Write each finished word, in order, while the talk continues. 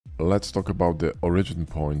Let's talk about the origin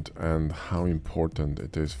point and how important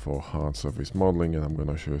it is for hard surface modeling, and I'm going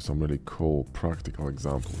to show you some really cool practical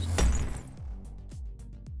examples.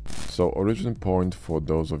 So origin point, for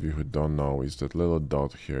those of you who don't know, is that little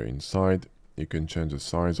dot here inside. You can change the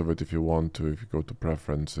size of it if you want to. If you go to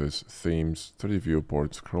preferences, themes, 3D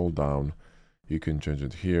viewport, scroll down, you can change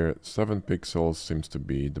it here. 7 pixels seems to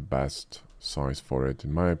be the best size for it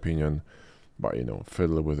in my opinion, but you know,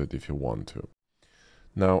 fiddle with it if you want to.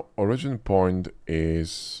 Now, origin point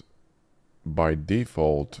is by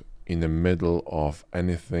default in the middle of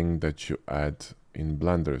anything that you add in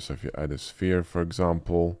Blender. So if you add a sphere, for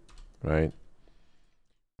example, right,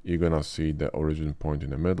 you're gonna see the origin point in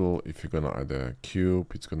the middle. If you're gonna add a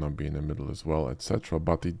cube, it's gonna be in the middle as well, etc.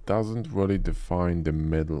 But it doesn't really define the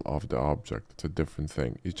middle of the object. It's a different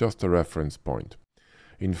thing. It's just a reference point.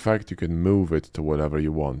 In fact, you can move it to whatever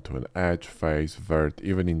you want, to an edge, face, vert,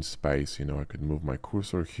 even in space. You know, I could move my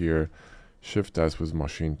cursor here, Shift S with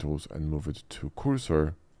machine tools and move it to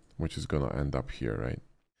cursor, which is gonna end up here, right?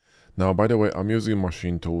 Now, by the way, I'm using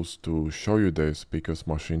machine tools to show you this because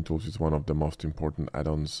machine tools is one of the most important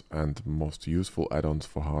add-ons and most useful add-ons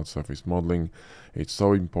for hard surface modeling. It's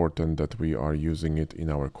so important that we are using it in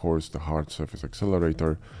our course, the Hard Surface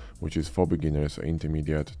Accelerator, which is for beginners,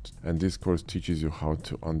 intermediate. And this course teaches you how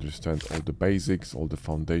to understand all the basics, all the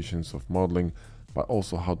foundations of modeling, but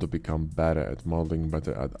also how to become better at modeling,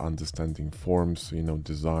 better at understanding forms, you know,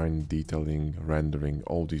 design, detailing, rendering,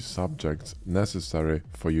 all these subjects necessary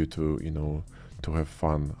for you to, you know, to have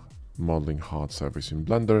fun modeling hard surface in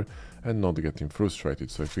Blender and not getting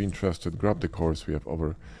frustrated. So if you're interested, grab the course. We have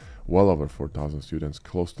well over 4,000 students,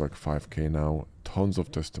 close to like 5K now, tons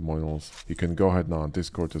of testimonials. You can go ahead now on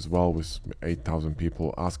Discord as well with 8,000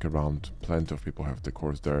 people, ask around, plenty of people have the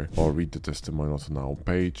course there, or read the testimonials on our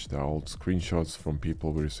page. They're all screenshots from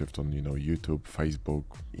people we received on, you know, YouTube, Facebook,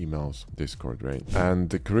 emails, Discord, right? And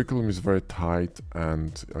the curriculum is very tight,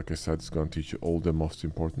 and like I said, it's going to teach you all the most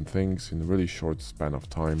important things in a really short span of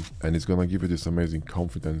time, and it's going to give you this amazing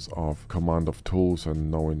confidence of command of tools and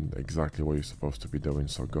knowing exactly what you're supposed to be doing.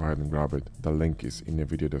 So go ahead and grab it. The link is in the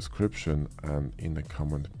video description and in the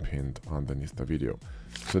comment pinned underneath the video.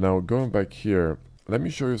 So now going back here, let me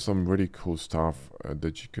show you some really cool stuff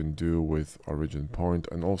that you can do with origin point,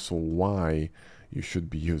 and also why you should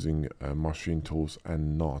be using machine tools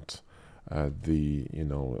and not the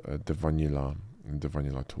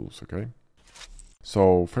vanilla tools. Okay,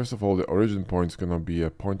 so first of all, the origin point is going to be a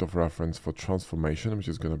point of reference for transformation, which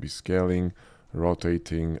is going to be scaling,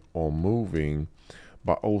 rotating, or moving,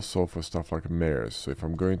 but also for stuff like mirrors. So if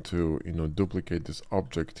I'm going to, you know, duplicate this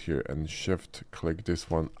object here and shift click this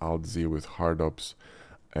one, Alt Z with hard ops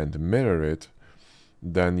and mirror it,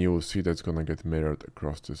 then you will see that's going to get mirrored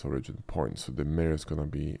across this origin point. So the mirror is going to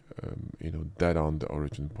be, you know, dead on the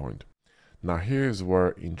origin point. Now here's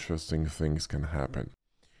where interesting things can happen.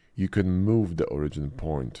 You can move the origin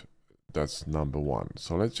point. That's number one.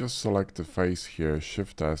 So let's just select the face here,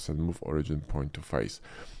 Shift S, and move origin point to face.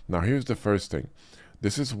 Now here's the first thing.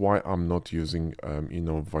 This is why I'm not using, you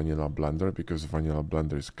know, vanilla Blender, because vanilla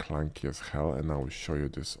Blender is clunky as hell, and I will show you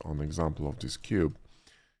this on example of this cube.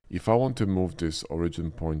 If I want to move this origin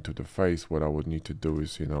point to the face, what I would need to do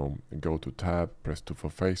is, you know, go to tab, press 2 for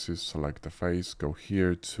faces, select the face, go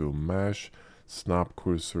here to mesh, snap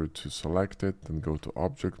cursor to select it, then go to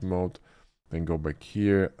object mode, then go back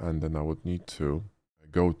here, and then I would need to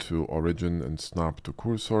go to origin and snap to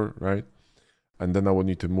cursor, right? And then I would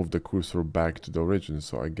need to move the cursor back to the origin.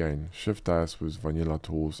 So again, Shift S with vanilla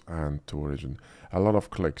tools and to origin. A lot of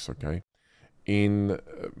clicks, okay? In,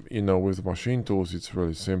 you know, with machine tools, it's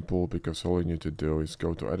really simple because all you need to do is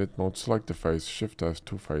go to edit mode, select the face, Shift S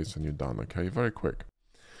to face, and you're done, okay? Very quick.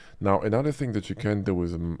 Now, another thing that you can do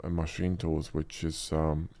with machine tools, which is,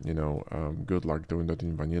 you know, good luck doing that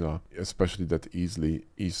in vanilla, especially that easily,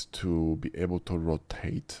 is to be able to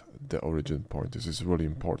rotate the origin point. This is really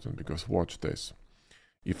important because watch this.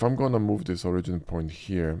 If I'm going to move this origin point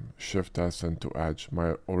here, Shift S and to edge,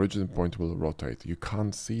 my origin point will rotate. You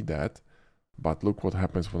can't see that, but look what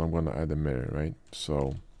happens when I'm going to add a mirror, right?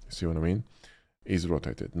 So, see what I mean? Is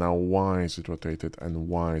rotated. Now, why is it rotated, and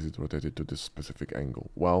why is it rotated to this specific angle?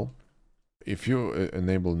 Well, if you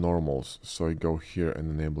enable normals, so you go here and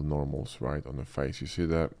enable normals, right, on the face, you see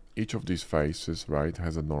that each of these faces, right,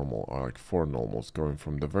 has a normal, or like 4 normals going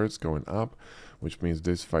from the verts going up, which means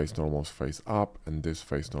this face normals face up and this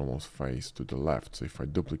face normals face to the left. So if I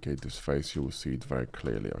duplicate this face, you will see it very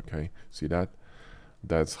clearly, okay? See that?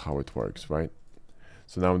 That's how it works, right?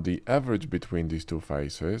 So now the average between these two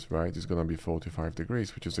faces, right, is going to be 45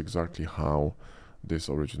 degrees, which is exactly how this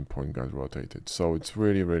origin point got rotated. So it's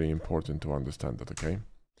really, really important to understand that, okay?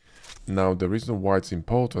 Now, the reason why it's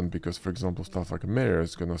important, because for example, stuff like a mirror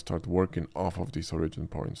is going to start working off of these origin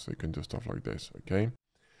points. So you can do stuff like this, okay?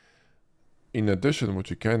 In addition, what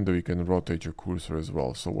you can do, you can rotate your cursor as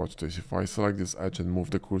well. So watch this. If I select this edge and move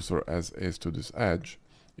the cursor as is to this edge,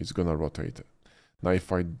 it's going to rotate it. Now,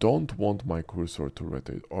 if I don't want my cursor to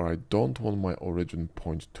rotate, or I don't want my origin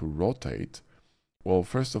point to rotate, well,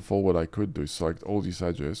 first of all, what I could do is select all these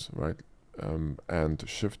edges, right? And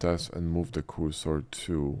Shift S and move the cursor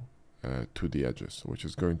to the edges, which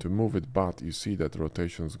is going to move it, but you see that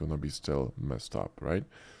rotation is going to be still messed up, right?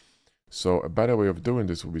 So a better way of doing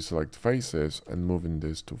this will be select faces and moving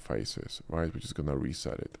this to faces, right? Which is going to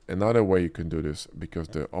reset it. Another way you can do this, because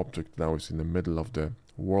the object now is in the middle of the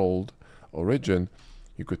world origin,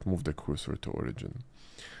 you could move the cursor to origin.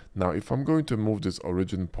 Now, if I'm going to move this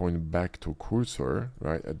origin point back to cursor,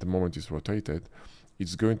 right? At the moment it's rotated,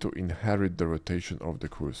 it's going to inherit the rotation of the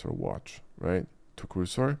cursor, watch, right? To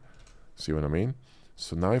cursor, see what I mean?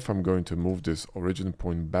 So now if I'm going to move this origin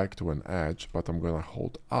point back to an edge, but I'm going to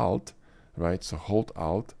hold Alt, right? So hold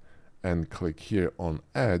Alt and click here on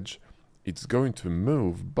edge, it's going to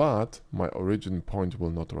move, but my origin point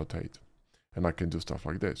will not rotate. And I can do stuff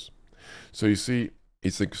like this. So you see,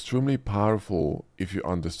 it's extremely powerful if you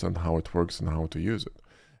understand how it works and how to use it.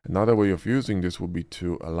 Another way of using this would be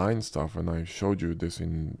to align stuff, and I showed you this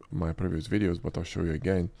in my previous videos, but I'll show you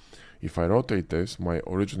again. If I rotate this, my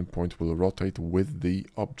origin point will rotate with the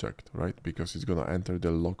object, right? Because it's going to enter the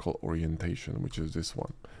local orientation, which is this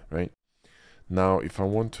one, right? Now, if I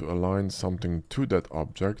want to align something to that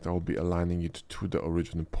object, I'll be aligning it to the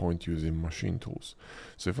origin point using machine tools.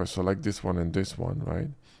 So if I select this one and this one, right,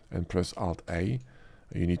 and press Alt-A,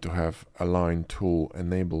 you need to have align tool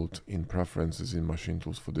enabled in preferences in machine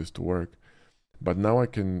tools for this to work. But now I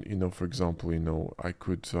can, for example, I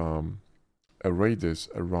could array this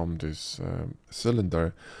around this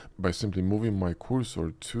cylinder by simply moving my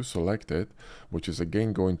cursor to select it, which is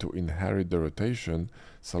again going to inherit the rotation,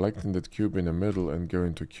 selecting that cube in the middle and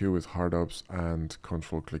going to Q with hard ups and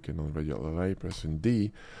control clicking on radial array, pressing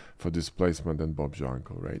D for displacement and Bob's your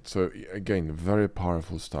uncle, right? So again, very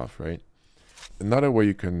powerful stuff, right? Another way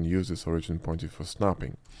you can use this origin point is for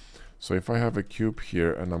snapping. So if I have a cube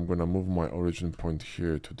here and I'm going to move my origin point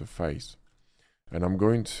here to the face, and I'm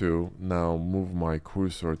going to now move my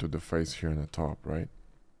cursor to the face here in the top, right?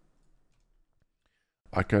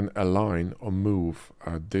 I can align or move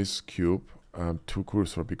this cube to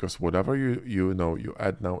cursor, because whatever you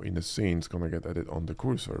add now in the scene is going to get added on the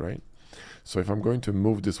cursor, right? So if I'm going to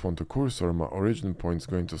move this one to cursor, my origin point is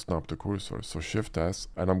going to snap to cursor. So Shift S,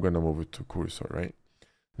 and I'm going to move it to cursor, right?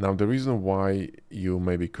 Now, the reason why you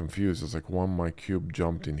may be confused is like when my cube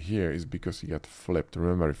jumped in here is because it got flipped.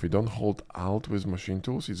 Remember, if you don't hold Alt with machine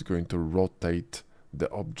tools, it's going to rotate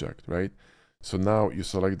the object, right? So now you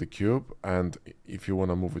select the cube, and if you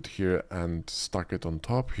want to move it here and stack it on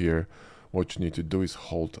top here, what you need to do is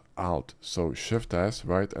hold Alt. So Shift S,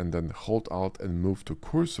 right? And then hold Alt and move to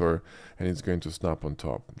cursor, and it's going to snap on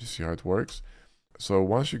top. Do you see how it works? So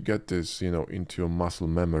once you get this, into your muscle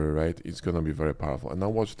memory, right, it's going to be very powerful. And now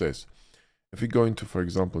watch this. If we go into, for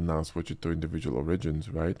example, now switch it to individual origins,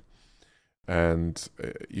 right? And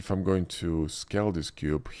if I'm going to scale this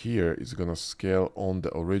cube here, it's going to scale on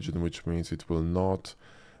the origin, which means it will not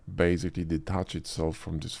basically detach itself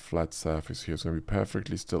from this flat surface here. It's going to be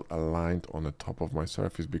perfectly still aligned on the top of my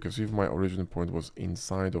surface, because if my origin point was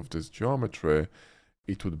inside of this geometry,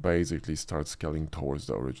 it would basically start scaling towards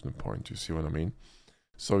the origin point. You see what I mean?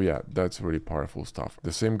 So yeah, that's really powerful stuff.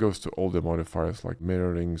 The same goes to all the modifiers like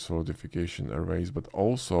mirroring, solidification, arrays, but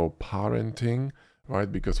also parenting,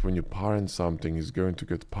 right? Because when you parent something, it's going to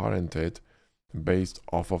get parented based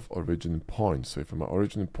off of origin point. So if my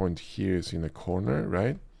origin point here is in a corner,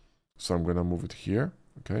 right? So I'm going to move it here,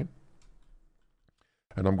 okay?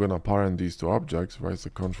 And I'm going to parent these two objects, right? So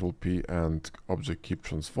Control P and object keep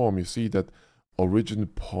transform. You see that origin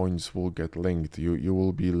points will get linked. You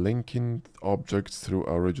will be linking objects through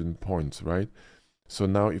origin points, right? So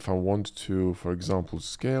now if I want to, for example,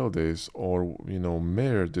 scale this or,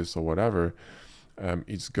 mirror this or whatever,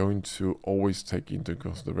 it's going to always take into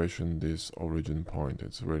consideration this origin point.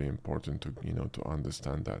 It's really important to, to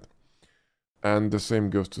understand that. And the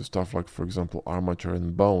same goes to stuff like, for example, armature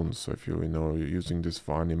and bones. So if you're using this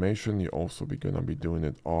for animation, you also gonna be doing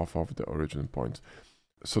it off of the origin points.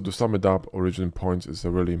 So to sum it up, origin points is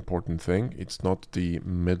a really important thing. It's not the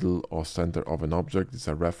middle or center of an object. It's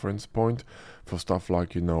a reference point for stuff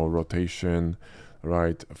like, rotation,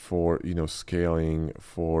 right? For, scaling,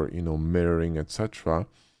 for, mirroring, etc.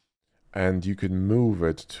 And you can move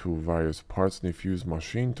it to various parts. And if you use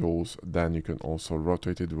machine tools, then you can also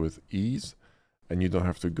rotate it with ease and you don't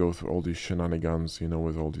have to go through all these shenanigans, you know,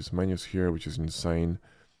 with all these menus here, which is insane.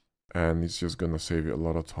 And it's just gonna save you a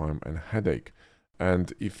lot of time and headache.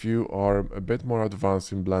 And if you are a bit more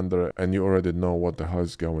advanced in Blender and you already know what the hell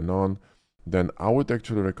is going on, then I would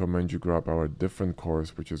actually recommend you grab our different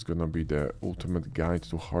course, which is gonna be the Ultimate Guide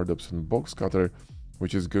to Hardops and Box Cutter,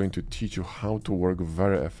 which is going to teach you how to work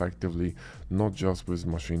very effectively, not just with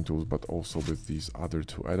machine tools, but also with these other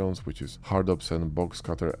two add-ons, which is Hardops and Box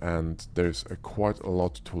Cutter. And there's quite a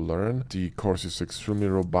lot to learn. The course is extremely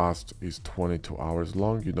robust, is 22 hours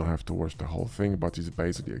long. You don't have to watch the whole thing, but it's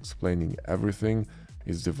basically explaining everything.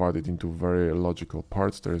 It's divided into very logical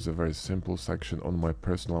parts. There is a very simple section on my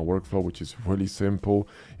personal workflow, which is really simple.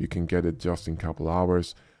 You can get it just in a couple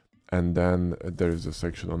hours. And then there is a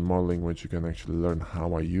section on modeling, which you can actually learn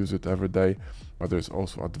how I use it every day. But there's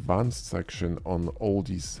also advanced section on all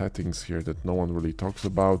these settings here that no one really talks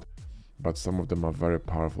about, but some of them are very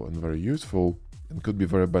powerful and very useful, and could be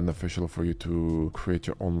very beneficial for you to create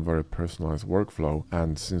your own very personalized workflow.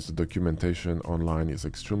 And since the documentation online is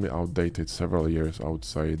extremely outdated, several years I would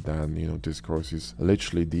say, then you know, this course is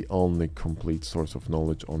literally the only complete source of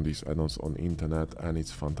knowledge on these add-ons on internet, and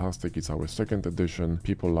it's fantastic. It's our second edition.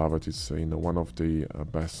 People love it. It's you know, one of the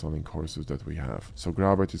best-selling courses that we have. So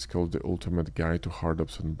grab it. It's called the Ultimate Guide to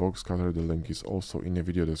Hardops and Box Cutter. The link is also in the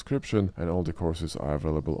video description, and all the courses are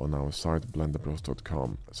available on our site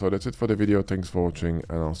blenderbros.com. So that's it for the video. Thanks for watching,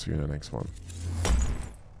 and I'll see you in the next one.